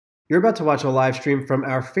You're about to watch a live stream from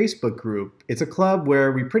our Facebook group. It's a club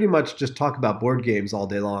where we pretty much just talk about board games all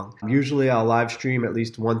day long. Usually I'll live stream at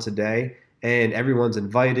least once a day, and everyone's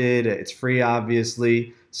invited. It's free,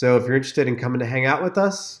 obviously. So if you're interested in coming to hang out with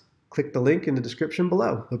us, click the link in the description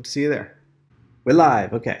below. Hope to see you there. We're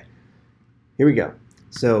live. Okay, here we go.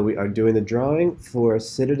 So we are doing the drawing for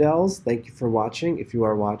Citadels. Thank you for watching. If you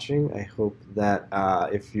are watching, I hope that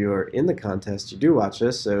if you're in the contest, you do watch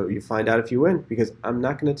this so you find out if you win, because I'm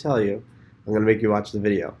not going to tell you. I'm going to make you watch the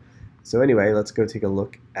video. So anyway, let's go take a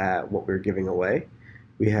look at what we're giving away.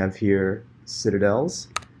 We have here Citadels,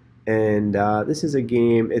 and this is a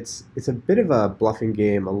game. It's a bit of a bluffing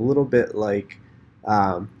game, a little bit like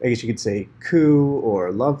I guess you could say Coup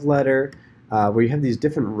or Love Letter, where you have these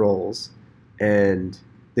different roles and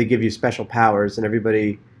they give you special powers, and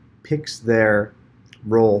everybody picks their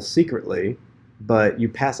role secretly, but you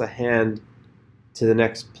pass a hand to the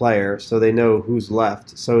next player so they know who's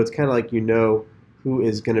left. So it's kind of like you know who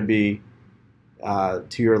is going to be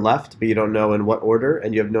to your left, but you don't know in what order,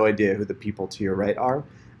 and you have no idea who the people to your right are.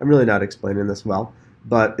 I'm really not explaining this well,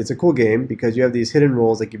 but it's a cool game because you have these hidden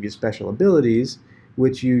roles that give you special abilities,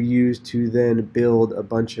 which you use to then build a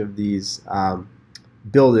bunch of these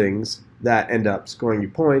buildings that end up scoring you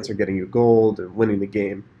points or getting you gold or winning the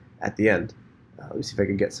game at the end. Let me see if I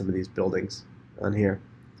can get some of these buildings on here.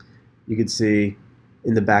 You can see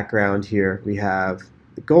in the background here we have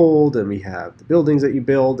the gold and we have the buildings that you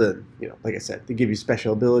build, and like I said, they give you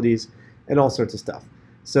special abilities and all sorts of stuff.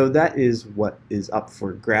 So that is what is up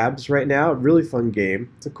for grabs right now. Really fun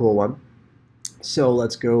game. It's a cool one. So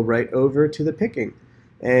let's go right over to the picking.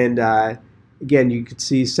 And again, you could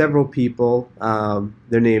see several people,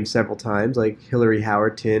 their names several times, like Hillary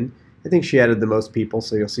Howerton. I think she added the most people,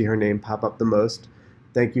 so you'll see her name pop up the most.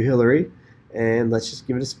 Thank you, Hillary. And let's just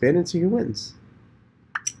give it a spin and see who wins.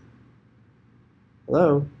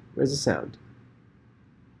 Hello? Where's the sound?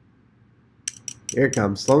 Here it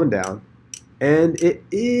comes, slowing down. And it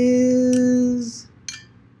is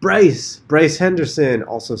Bryce. Bryce Henderson,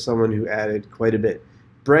 also someone who added quite a bit.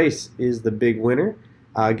 Bryce is the big winner.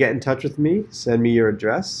 Get in touch with me, send me your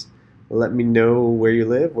address, let me know where you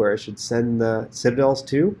live, where I should send the Citadels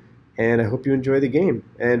to, and I hope you enjoy the game.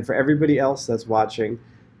 And for everybody else that's watching,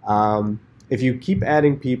 if you keep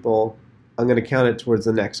adding people, I'm going to count it towards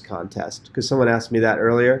the next contest, because someone asked me that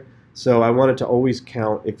earlier. So I want it to always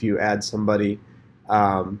count if you add somebody.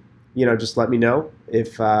 Just let me know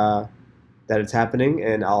if that it's happening,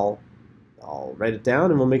 and I'll write it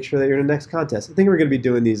down, and we'll make sure that you're in the next contest. I think we're going to be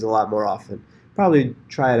doing these a lot more often. Probably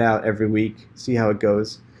try it out every week, see how it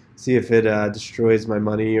goes, see if it destroys my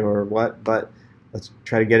money or what, but let's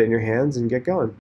try to get it in your hands and get going.